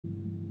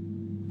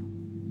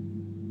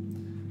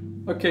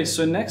Okay,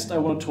 so next I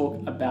want to talk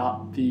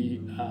about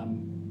the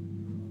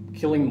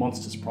killing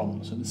monsters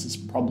problem. So this is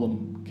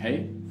problem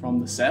K from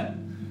the set.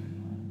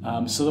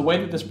 So the way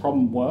that this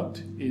problem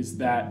worked is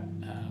that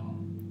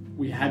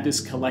we had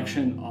this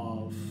collection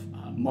of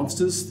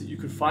monsters that you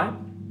could fight,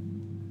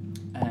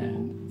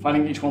 and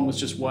fighting each one was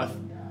just worth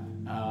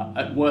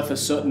a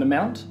certain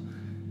amount,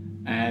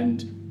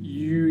 and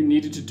you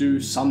needed to do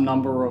some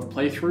number of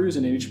playthroughs,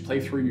 and in each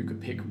playthrough you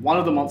could pick one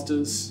of the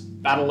monsters,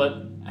 battle it,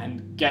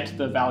 and get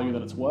the value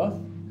that it's worth.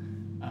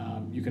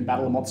 You can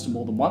battle a monster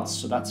more than once,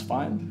 so that's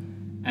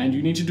fine. And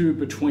you need to do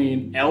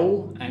between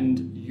L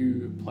and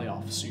U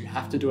playoffs. So you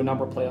have to do a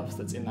number of playoffs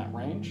that's in that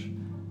range.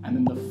 And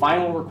then the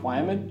final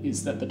requirement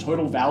is that the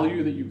total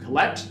value that you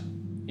collect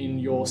in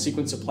your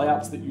sequence of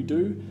playouts that you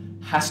do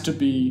has to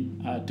be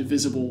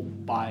divisible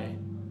by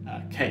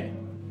K.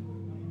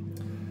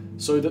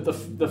 So that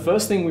the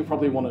first thing we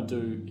probably want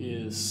to do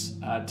is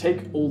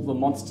take all the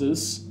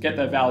monsters, get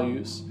their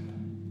values,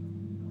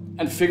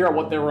 and figure out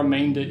what their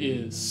remainder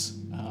is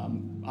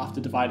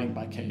after dividing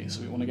by K.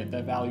 So we want to get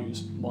their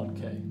values mod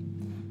K.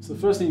 So the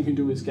first thing you can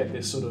do is get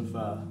this sort of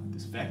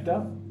this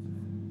vector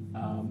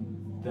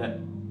that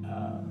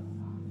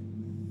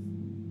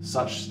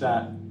such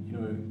that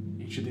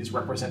each of these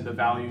represent the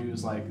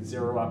values like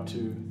 0 up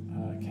to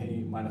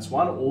K minus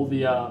 1, all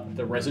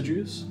the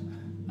residues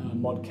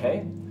mod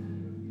K.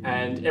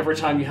 And every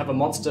time you have a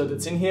monster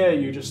that's in here,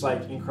 you just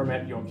like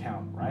increment your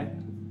count, right?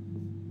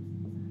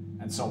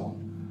 And so on.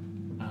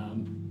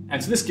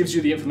 And so this gives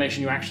you the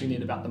information you actually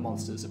need about the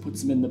monsters. It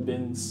puts them in the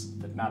bins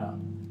that matter.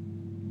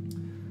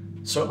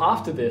 So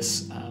after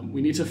this,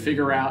 we need to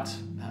figure out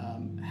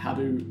how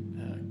to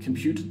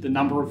compute the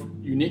number of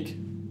unique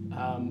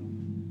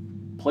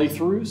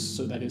playthroughs.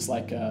 So that is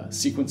like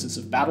sequences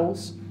of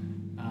battles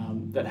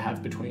that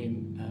have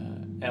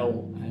between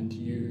L and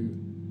U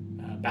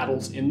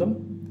battles in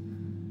them.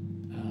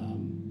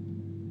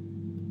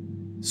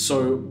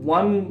 So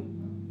one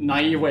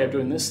naive way of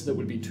doing this that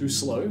would be too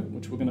slow,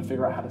 which we're going to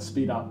figure out how to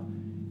speed up,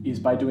 is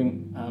by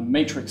doing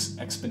matrix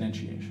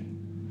exponentiation.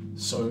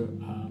 So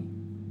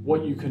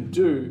what you can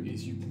do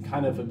is you can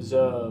kind of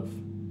observe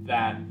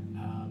that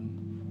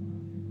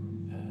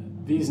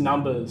these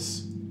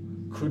numbers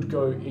could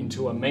go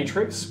into a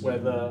matrix where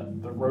the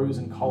rows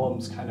and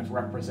columns kind of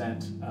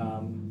represent,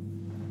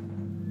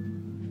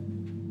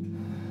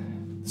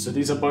 so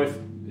these are both,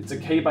 it's a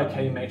K by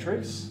K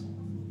matrix,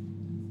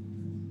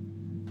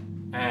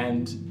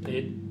 and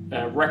it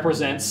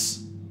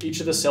represents, each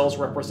of the cells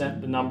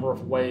represent the number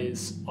of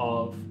ways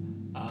of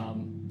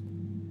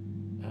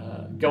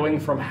going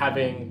from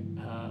having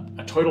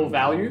a total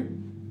value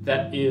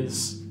that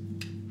is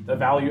the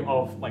value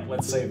of, like,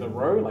 let's say the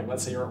row, like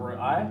let's say you're at row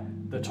I,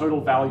 the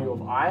total value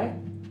of I,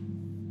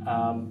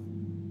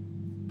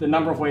 the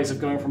number of ways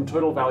of going from a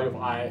total value of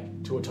I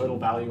to a total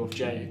value of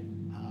J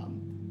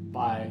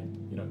by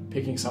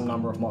picking some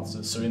number of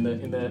monsters. So in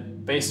the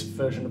base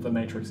version of the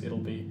matrix, it'll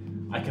be,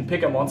 I can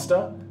pick a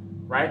monster,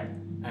 right?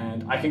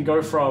 And I can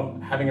go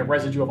from having a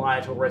residue of I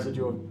to a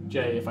residue of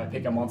J if I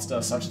pick a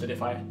monster, such that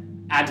if I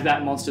add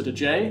that monster to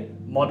J,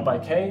 mod by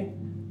K,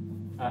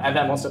 add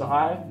that monster to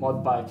I,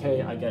 mod by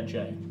K, I get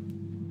J.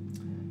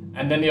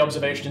 And then the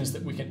observation is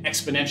that we can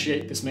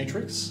exponentiate this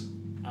matrix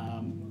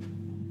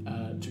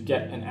to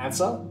get an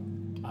answer.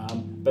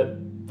 But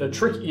the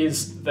trick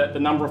is that the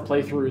number of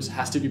playthroughs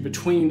has to be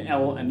between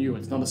L and U.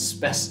 It's not a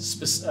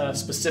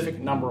specific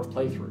number of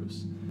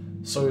playthroughs.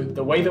 So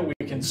the way that we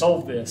can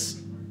solve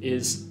this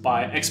is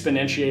by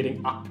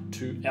exponentiating up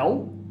to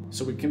L.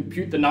 So we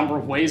compute the number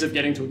of ways of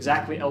getting to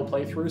exactly L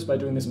playthroughs by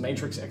doing this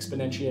matrix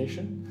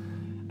exponentiation.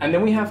 And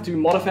then we have to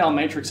modify our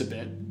matrix a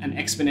bit and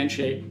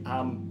exponentiate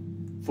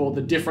for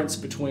the difference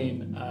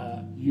between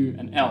U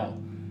and L.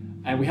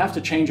 And we have to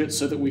change it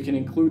so that we can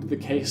include the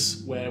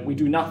case where we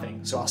do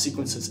nothing. So our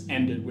sequence has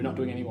ended, we're not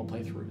doing any more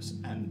playthroughs.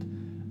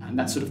 And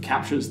that sort of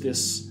captures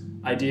this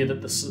idea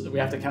that we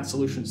have to count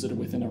solutions that are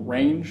within a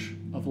range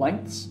of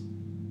lengths.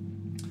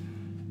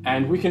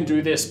 And we can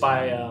do this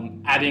by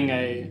adding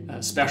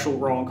a special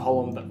row and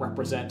column that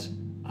represent,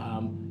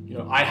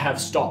 I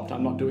have stopped,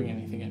 I'm not doing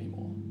anything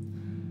anymore.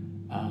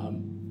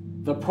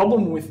 The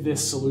problem with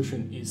this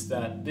solution is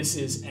that this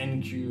is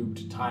n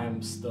cubed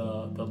times the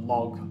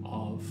log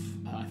of,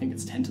 I think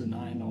it's 10 to the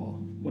 9 or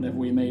whatever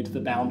we made the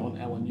bound on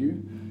L and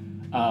U.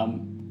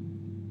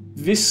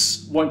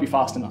 This won't be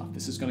fast enough.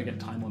 This is going to get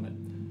time limit.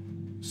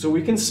 So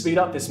we can speed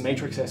up this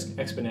matrix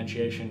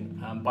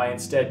exponentiation by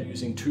instead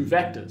using two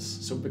vectors.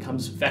 So it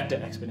becomes vector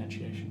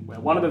exponentiation, where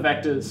one of the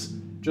vectors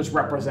just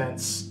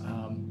represents,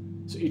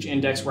 so each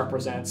index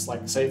represents,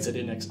 like say it's at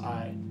index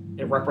I,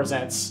 it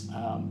represents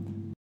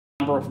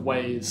number of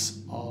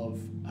ways of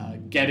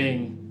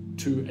getting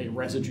to a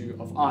residue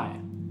of I.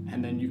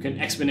 And then you can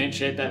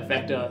exponentiate that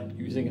vector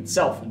using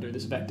itself and do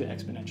this vector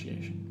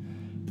exponentiation.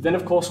 But then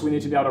of course we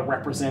need to be able to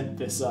represent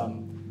this,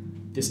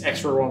 this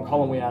extra row and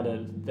column we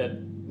added that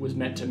was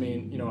meant to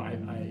mean,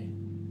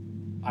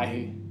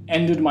 I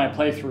ended my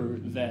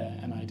playthrough there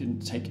and I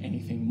didn't take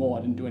anything more,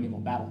 I didn't do any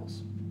more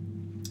battles.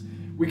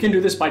 We can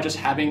do this by just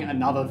having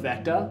another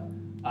vector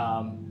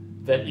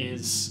that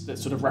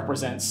sort of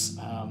represents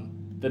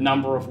the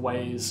number of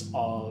ways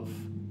of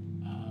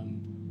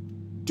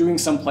doing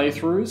some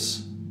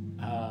playthroughs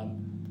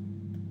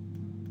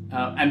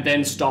and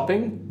then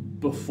stopping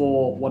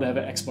before whatever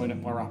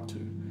exponent we're up to.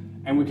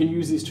 And we can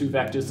use these two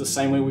vectors the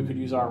same way we could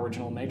use our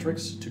original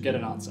matrix to get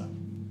an answer.